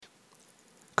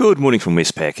Good morning from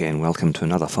Westpac and welcome to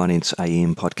another Finance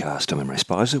AM podcast. I'm Imre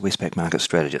Speiser, Westpac Market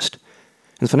Strategist.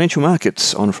 In the financial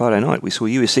markets on Friday night, we saw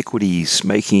US equities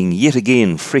making yet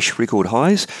again fresh record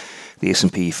highs, the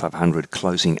S&P 500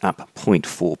 closing up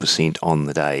 0.4% on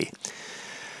the day.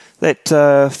 That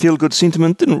feel-good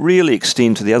sentiment didn't really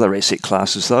extend to the other asset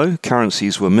classes though.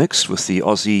 Currencies were mixed with the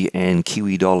Aussie and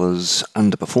Kiwi dollars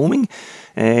underperforming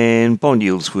and bond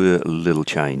yields were little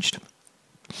changed.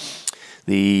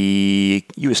 The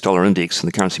US dollar index in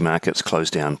the currency markets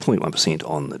closed down 0.1%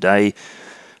 on the day.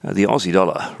 The Aussie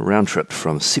dollar round-tripped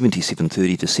from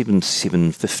 77.30 to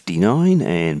 77.59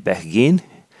 and back again.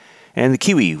 And the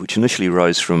Kiwi, which initially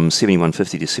rose from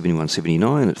 71.50 to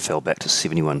 71.79, it fell back to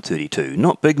 71.32.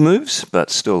 Not big moves, but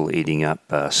still ending up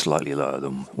slightly lower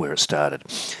than where it started.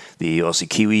 The Aussie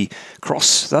Kiwi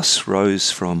cross thus rose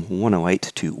from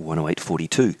 108 to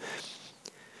 108.42.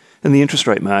 In the interest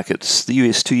rate markets, the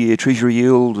US 2-year Treasury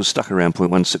yield was stuck around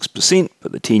 0.16%,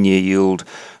 but the 10-year yield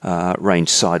ranged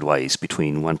sideways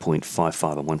between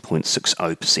 1.55 and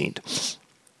 1.60%.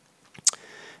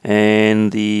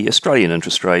 And the Australian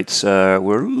interest rates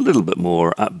were a little bit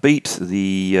more upbeat.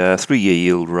 The 3-year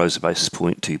yield rose a basis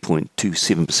point to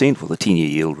 0.27%, while the 10-year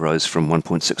yield rose from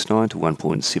 1.69 to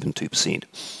 1.72%.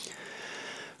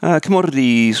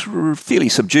 Commodities were fairly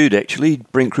subdued actually.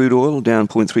 Brent crude oil down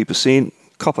 0.3%.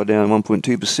 Copper down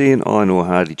 1.2%, iron ore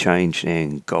hardly changed,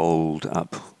 and gold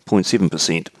up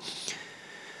 0.7%.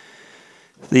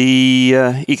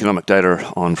 The economic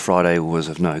data on Friday was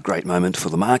of no great moment for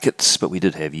the markets, but we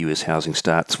did have US housing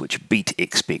starts which beat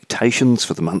expectations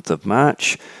for the month of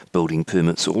March, building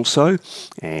permits also,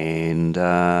 and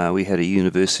we had a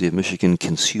University of Michigan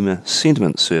consumer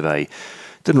sentiment survey.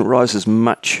 Didn't rise as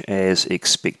much as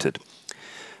expected.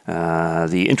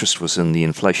 The interest was in the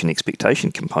inflation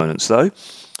expectation components though,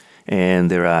 and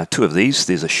there are two of these.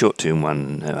 There's a short-term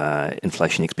one,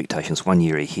 inflation expectations 1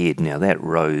 year ahead. Now that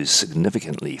rose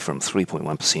significantly from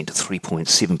 3.1% to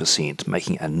 3.7%,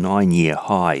 making a 9-year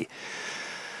high.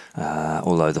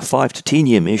 Although the 5 to 10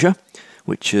 year measure,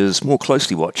 which is more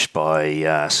closely watched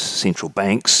by central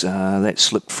banks, that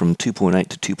slipped from 2.8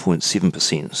 to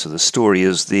 2.7%. So the story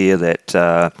is there that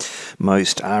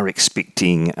most are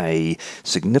expecting a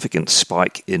significant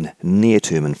spike in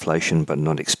near-term inflation, but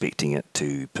not expecting it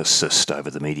to persist over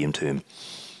the medium term.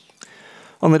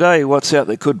 On the day, what's out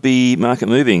that could be market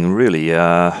moving? Really,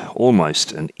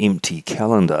 almost an empty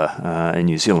calendar. In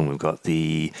New Zealand, we've got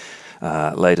the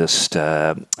latest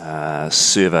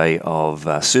survey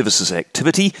of services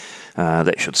activity.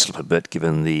 That should slip a bit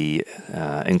given the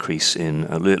increase in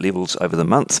alert levels over the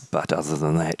month, but other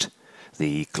than that,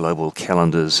 the global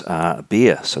calendars are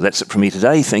bare. So that's it from me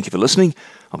today. Thank you for listening.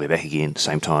 I'll be back again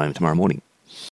same time tomorrow morning.